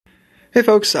Hey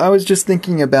folks, I was just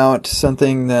thinking about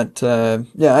something that,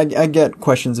 I get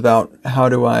questions about how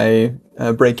do I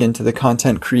break into the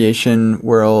content creation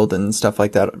world and stuff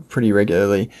like that pretty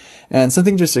regularly. And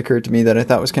something just occurred to me that I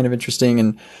thought was kind of interesting,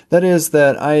 and that is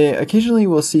that I occasionally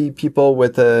will see people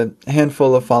with a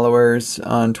handful of followers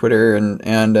on Twitter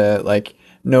and like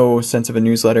no sense of a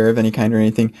newsletter of any kind or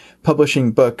anything,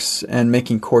 publishing books and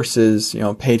making courses,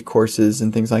 paid courses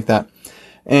and things like that.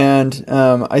 And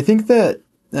I think that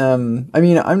I'm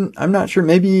not sure.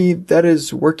 Maybe that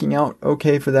is working out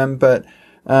okay for them, but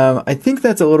I think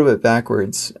that's a little bit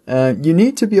backwards. You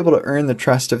need to be able to earn the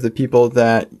trust of the people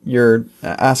that you're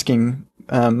asking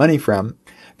money from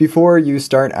before you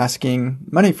start asking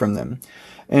money from them.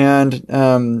 And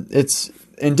it's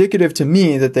indicative to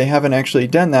me that they haven't actually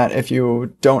done that if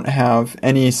you don't have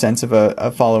any sense of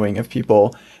a following of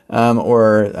people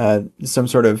or some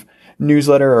sort of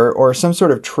newsletter or some sort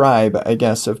of tribe, I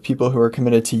guess, of people who are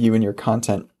committed to you and your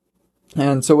content.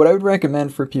 And so what I would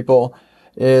recommend for people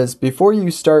is before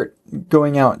you start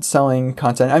going out selling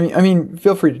content, I mean,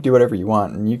 feel free to do whatever you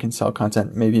want and you can sell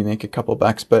content, maybe make a couple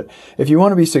bucks. But if you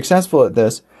want to be successful at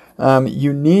this,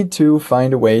 you need to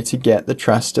find a way to get the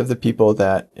trust of the people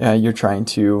that you're trying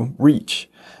to reach.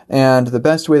 And the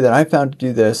best way that I found to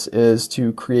do this is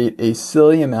to create a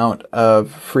silly amount of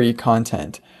free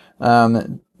content.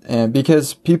 And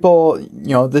because people,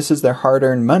 this is their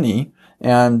hard-earned money,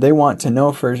 and they want to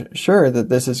know for sure that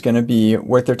this is going to be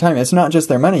worth their time. It's not just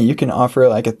their money. You can offer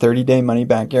like a 30-day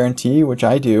money-back guarantee, which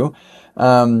I do.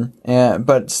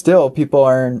 But still, people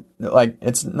are like,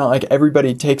 it's not like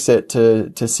everybody takes it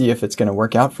to see if it's going to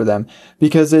work out for them,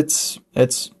 because it's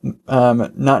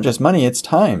not just money, it's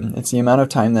time. It's the amount of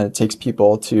time that it takes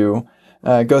people to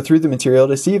go through the material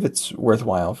to see if it's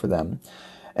worthwhile for them.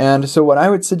 And so what I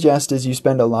would suggest is you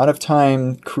spend a lot of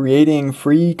time creating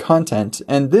free content.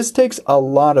 And this takes a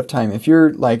lot of time. If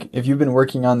you've been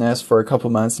working on this for a couple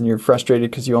months and you're frustrated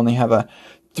because you only have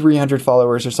 300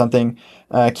 followers or something,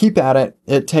 keep at it.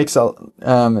 It takes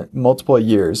multiple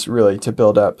years really to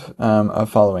build up a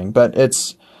following. But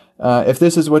if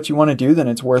this is what you want to do, then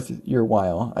it's worth your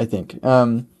while, I think.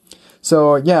 Work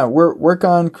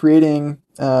on creating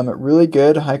really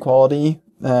good, high quality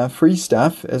free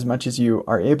stuff as much as you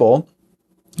are able.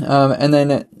 And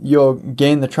then you'll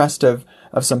gain the trust of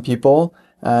some people,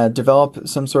 develop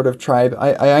some sort of tribe.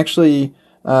 I actually,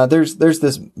 there's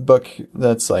this book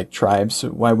that's like Tribes,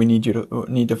 Why We Need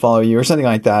to Follow You, or something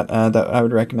like that, that I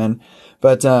would recommend.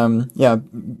 But,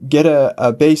 get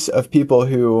a base of people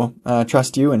who,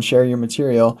 trust you and share your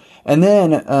material. And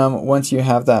then, once you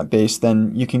have that base,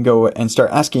 then you can go and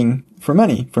start asking for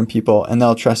money from people, and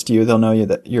they'll trust you. They'll know you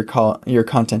that your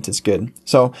content is good.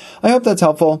 So I hope that's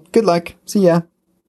helpful. Good luck. See ya.